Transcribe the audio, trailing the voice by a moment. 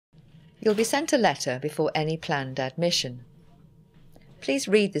You'll be sent a letter before any planned admission. Please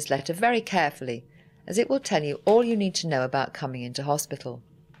read this letter very carefully, as it will tell you all you need to know about coming into hospital.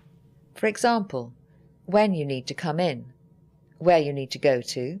 For example, when you need to come in, where you need to go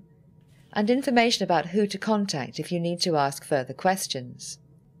to, and information about who to contact if you need to ask further questions.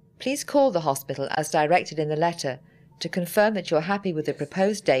 Please call the hospital as directed in the letter to confirm that you're happy with the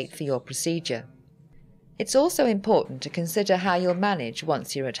proposed date for your procedure. It's also important to consider how you'll manage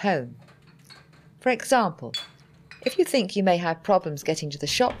once you're at home. For example, if you think you may have problems getting to the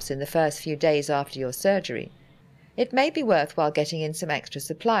shops in the first few days after your surgery, it may be worthwhile getting in some extra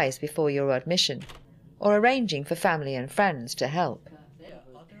supplies before your admission, or arranging for family and friends to help.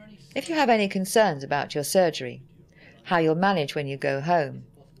 If you have any concerns about your surgery, how you'll manage when you go home,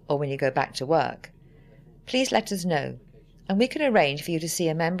 or when you go back to work, please let us know, and we can arrange for you to see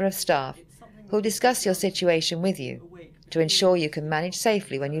a member of staff who will discuss your situation with you to ensure you can manage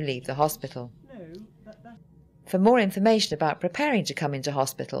safely when you leave the hospital. For more information about preparing to come into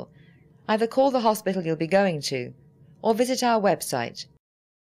hospital, either call the hospital you'll be going to or visit our website